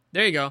 So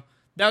there you go.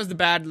 That was the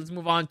bad. Let's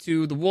move on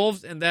to the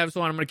wolves, and that's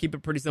one I'm going to keep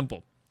it pretty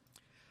simple.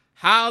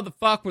 How the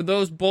fuck were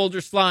those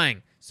boulders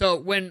flying? So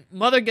when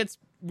Mother gets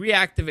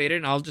reactivated,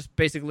 and I'll just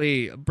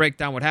basically break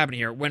down what happened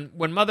here. When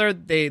Mother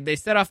they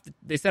set off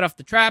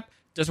the trap,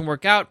 doesn't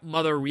work out.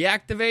 Mother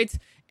reactivates,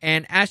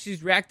 and as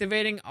she's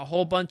reactivating, a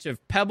whole bunch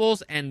of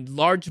pebbles and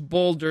large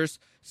boulders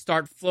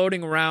start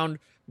floating around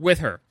with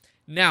her.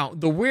 Now,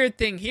 the weird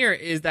thing here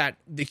is that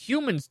the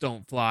humans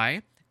don't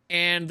fly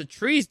and the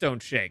trees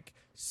don't shake.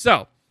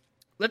 So,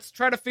 let's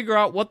try to figure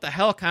out what the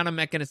hell kind of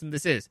mechanism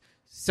this is.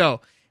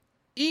 So,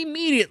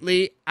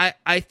 immediately,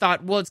 I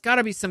thought, well, it's got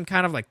to be some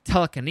kind of like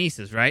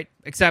telekinesis, right?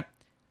 Except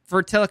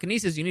for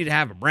telekinesis, you need to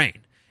have a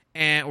brain,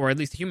 or at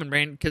least a human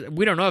brain, because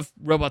we don't know if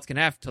robots can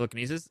have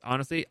telekinesis.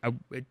 Honestly,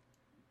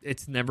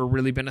 it's never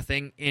really been a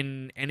thing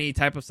in any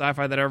type of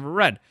sci-fi that I ever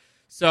read.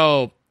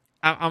 So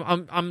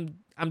I'm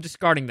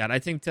discarding that. I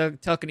think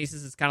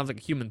telekinesis is kind of like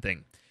a human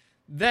thing.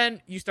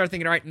 Then you start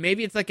thinking, all right,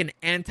 maybe it's like an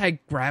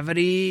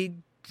anti-gravity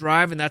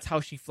drive, and that's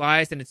how she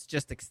flies, and it's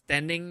just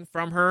extending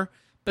from her.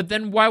 But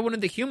then why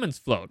wouldn't the humans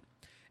float?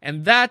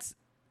 And that's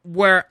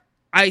where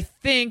I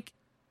think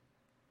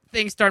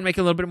things start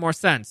making a little bit more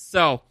sense.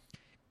 So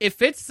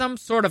if it's some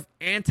sort of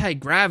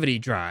anti-gravity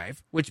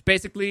drive, which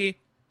basically,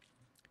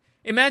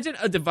 imagine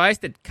a device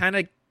that kind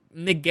of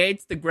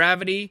negates the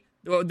gravity,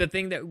 the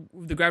thing that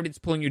the gravity that's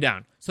pulling you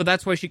down. So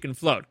that's why she can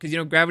float. Because,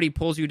 gravity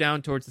pulls you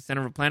down towards the center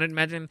of a planet.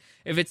 Imagine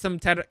if it's some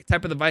type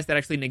of device that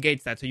actually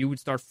negates that. So you would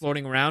start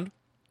floating around.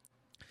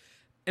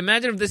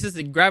 Imagine if this is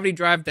a gravity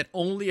drive that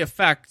only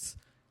affects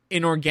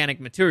inorganic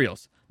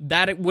materials.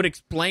 That it would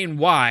explain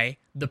why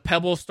the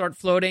pebbles start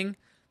floating.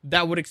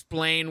 That would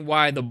explain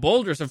why the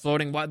boulders are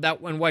floating.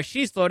 Why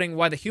she's floating.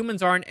 Why the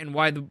humans aren't, and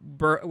why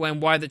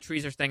the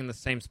trees are staying in the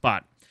same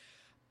spot.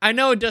 I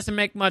know it doesn't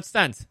make much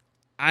sense.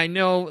 I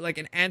know, like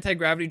an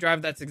anti-gravity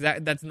drive,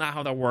 that's not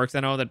how that works. I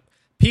know that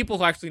people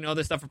who actually know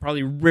this stuff are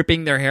probably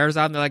ripping their hairs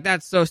out, and they're like,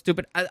 that's so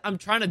stupid. I'm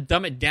trying to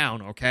dumb it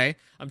down, okay?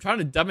 I'm trying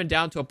to dumb it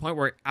down to a point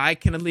where I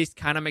can at least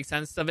kind of make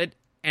sense of it,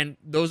 and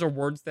those are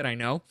words that I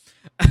know.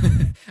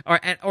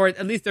 or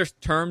at least there's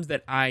terms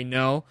that I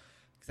know.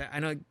 I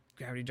know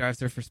gravity drives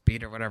there for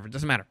speed or whatever. It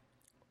doesn't matter.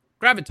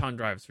 Graviton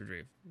drives for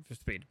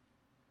speed.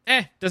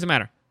 Doesn't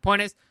matter.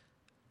 Point is,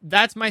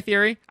 that's my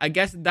theory. I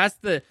guess that's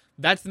the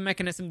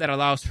mechanism that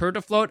allows her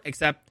to float,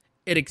 except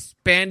it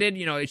expanded.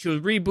 You know, she was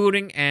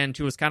rebooting and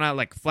she was kind of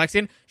like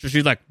flexing. So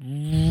she's like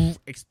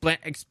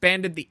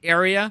expanded the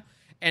area.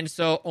 And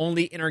so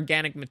only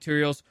inorganic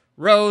materials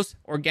rose,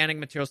 organic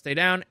materials stay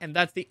down. And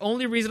that's the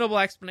only reasonable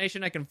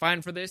explanation I can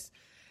find for this.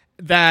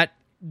 That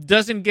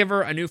doesn't give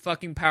her a new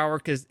fucking power,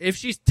 because if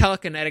she's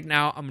telekinetic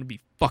now, I'm going to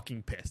be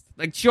fucking pissed.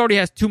 Like, she already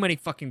has too many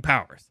fucking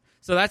powers.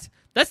 So that's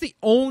the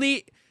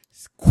only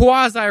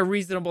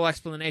quasi-reasonable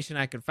explanation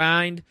I could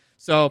find.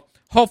 So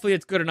hopefully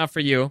it's good enough for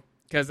you,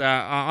 because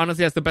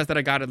honestly, that's the best that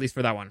I got, at least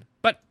for that one.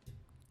 But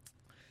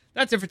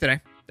that's it for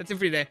today.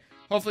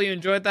 Hopefully you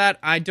enjoyed that.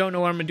 I don't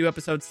know when I'm going to do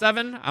episode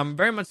 7. I'm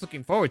very much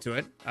looking forward to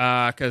it,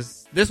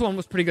 because this one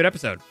was a pretty good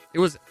episode. It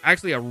was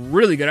actually a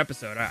really good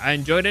episode. I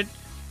enjoyed it,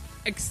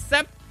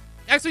 except...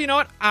 Actually, you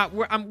know what?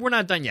 We're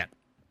not done yet.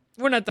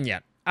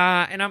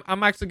 And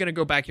I'm actually going to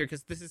go back here,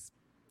 because this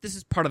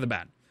is part of the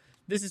bad.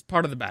 This is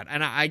part of the bad.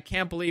 And I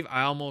can't believe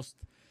I almost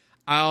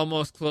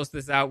closed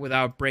this out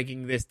without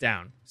breaking this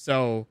down.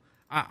 So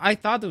I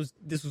thought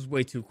this was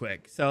way too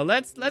quick. So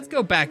let's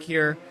go back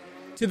here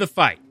to the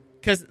fight,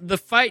 because the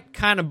fight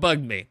kind of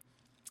bugged me.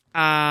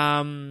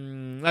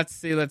 Let's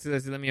see. Let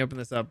me open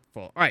this up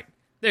full. All right,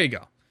 there you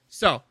go.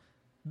 So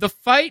the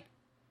fight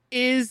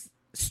is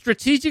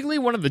strategically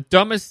one of the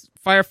dumbest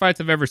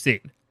firefights I've ever seen.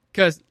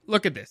 Because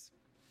look at this.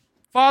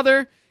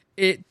 Father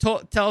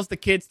tells the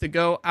kids to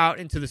go out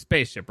into the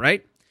spaceship,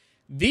 right?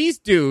 These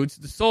dudes,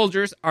 the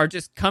soldiers, are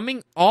just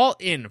coming all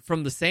in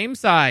from the same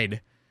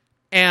side,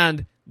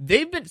 and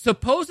they've been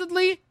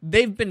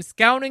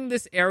scouting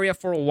this area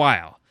for a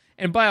while.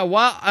 And by a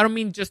while, I don't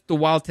mean just the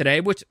while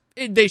today, which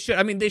they should.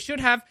 I mean, they should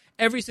have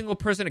every single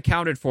person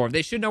accounted for.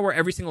 They should know where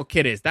every single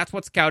kid is. That's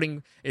what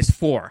scouting is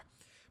for.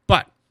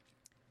 But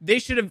they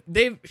should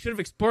have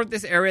explored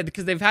this area,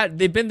 because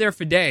they've been there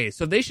for days,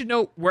 so they should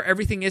know where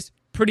everything is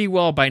pretty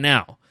well by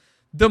now.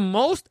 The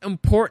most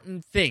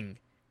important thing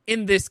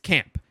in this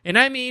camp, and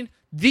I mean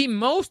the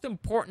most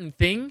important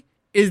thing,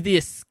 is the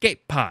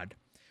escape pod.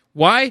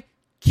 Why?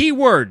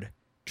 Keyword.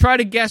 Try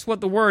to guess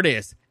what the word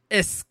is.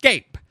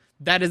 Escape.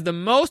 That is the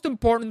most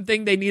important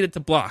thing they needed to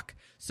block.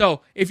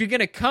 So if you're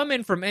going to come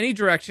in from any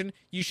direction,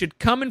 you should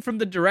come in from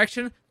the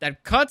direction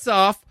that cuts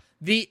off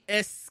the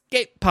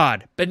escape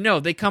pod. But no,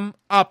 they come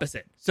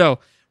opposite. So,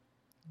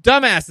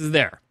 dumbass is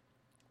there.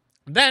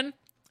 Then,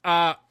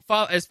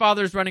 his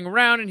father's running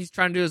around and he's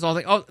trying to do his whole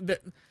thing. Oh,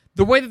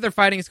 the way that they're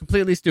fighting is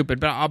completely stupid.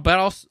 But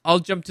I'll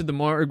jump to the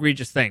more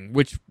egregious thing,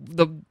 which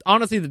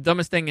honestly the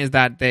dumbest thing is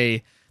that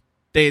they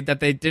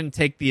didn't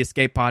take the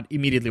escape pod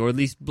immediately, or at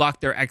least block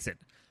their exit.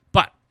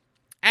 But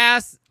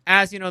as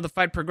you know, the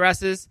fight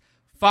progresses,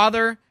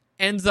 father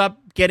ends up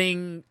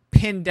getting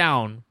pinned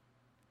down.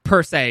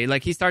 Per se,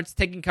 like he starts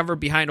taking cover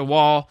behind a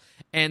wall,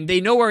 and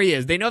they know where he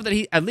is. They know that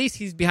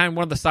he's behind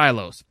one of the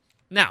silos.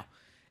 Now,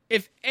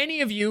 if any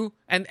of you,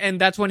 and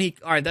that's when he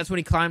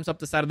climbs up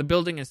the side of the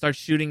building and starts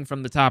shooting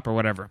from the top or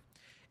whatever.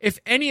 If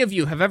any of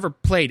you have ever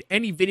played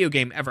any video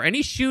game ever,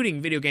 any shooting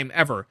video game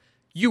ever,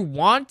 you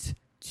want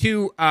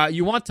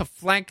to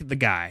flank the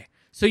guy.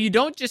 So you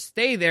don't just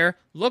stay there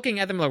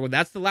looking at them like, well,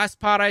 that's the last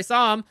spot I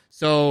saw him,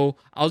 so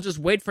I'll just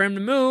wait for him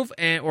to move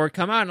or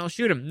come out and I'll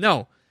shoot him.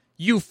 No.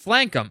 You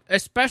flank him,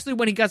 especially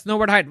when he gets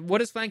nowhere to hide. What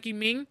does flanking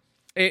mean?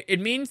 It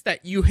means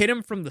that you hit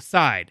him from the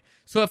side.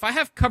 So if I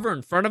have cover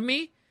in front of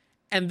me,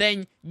 and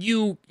then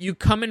you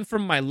come in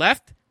from my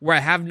left, where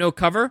I have no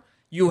cover,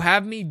 you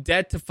have me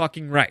dead to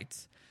fucking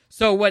rights.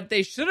 So what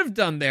they should have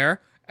done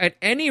there, and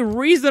any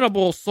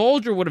reasonable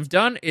soldier would have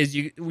done, is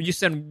you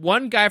send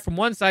one guy from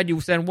one side, you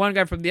send one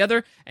guy from the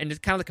other, and it's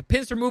kind of like a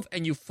pincer move,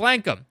 and you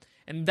flank him.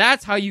 And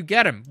that's how you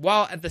get him.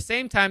 While at the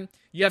same time,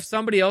 you have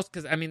somebody else,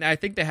 because, I mean, I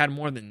think they had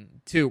more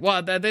than 2.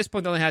 Well, at this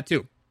point, they only had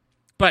 2.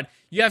 But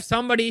you have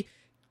somebody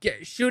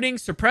shooting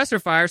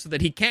suppressor fire so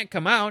that he can't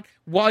come out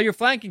while you're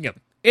flanking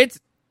him.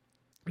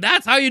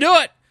 That's how you do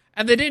it.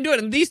 And they didn't do it.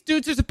 And these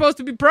dudes are supposed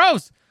to be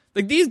pros.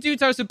 Like, these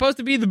dudes are supposed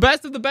to be the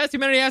best of the best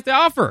humanity has to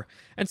offer.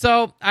 And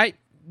so,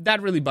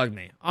 that really bugged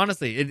me.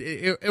 Honestly,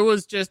 it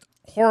was just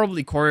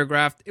horribly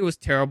choreographed. It was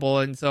terrible.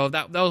 And so,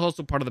 that was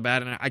also part of the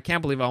bad. And I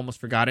can't believe I almost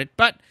forgot it.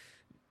 But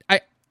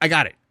I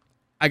got it.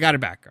 I got it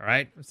back, all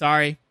right?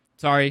 Sorry.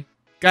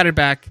 Got it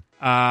back.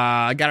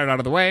 I got it out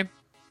of the way.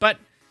 But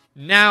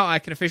now I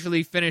can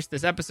officially finish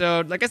this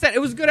episode. Like I said, it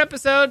was a good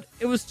episode.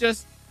 It was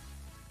just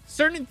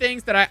certain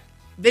things that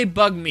they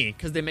bug me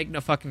because they make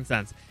no fucking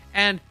sense.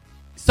 And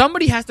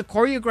somebody has to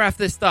choreograph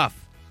this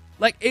stuff.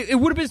 Like, it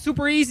would have been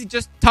super easy.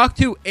 Just talk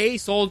to a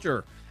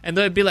soldier. And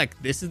they'd be like,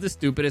 this is the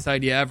stupidest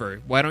idea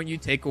ever. Why don't you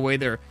take away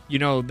their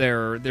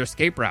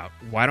escape route?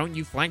 Why don't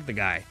you flank the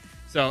guy?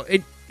 So,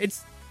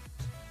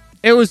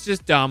 it was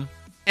just dumb.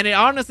 And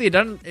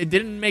it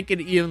didn't make it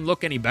even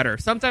look any better.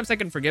 Sometimes I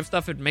can forgive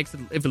stuff if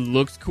it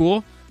looks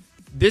cool.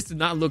 This did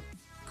not look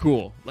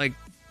cool. Like,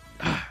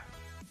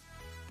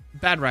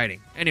 bad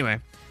writing. Anyway,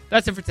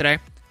 that's it for today.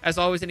 As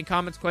always, any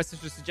comments,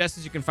 questions, or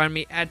suggestions, you can find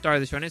me at Dario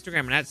the Show on Instagram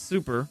and at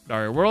Super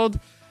Dario World.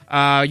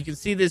 You can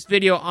see this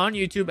video on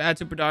YouTube at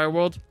Super Dario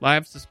World.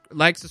 Like,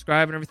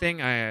 subscribe, and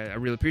everything. I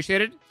really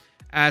appreciate it.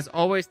 As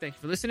always, thank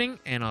you for listening,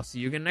 and I'll see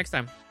you again next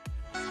time.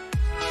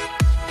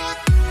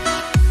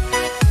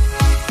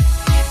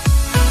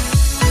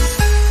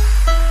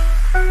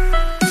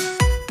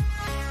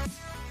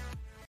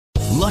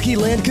 Lucky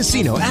Land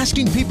Casino,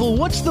 asking people,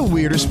 what's the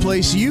weirdest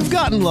place you've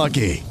gotten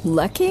lucky?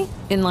 Lucky?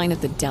 In line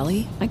at the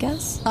deli, I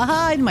guess?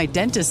 Aha, in my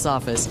dentist's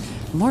office.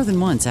 More than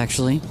once,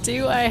 actually.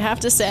 Do I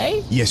have to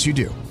say? Yes, you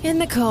do. In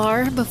the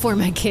car before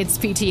my kids'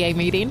 PTA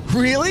meeting.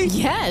 Really?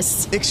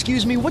 Yes.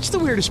 Excuse me, what's the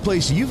weirdest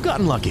place you've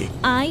gotten lucky?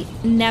 I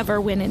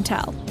never win and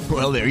tell.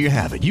 Well, there you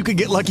have it. You can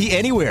get lucky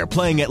anywhere,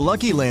 playing at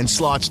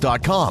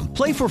LuckyLandSlots.com.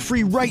 Play for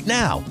free right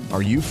now.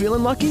 Are you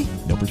feeling lucky?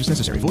 No purchase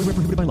necessary. Void where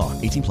prohibited by law.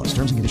 18+.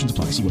 Terms and conditions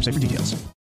apply. See website for details.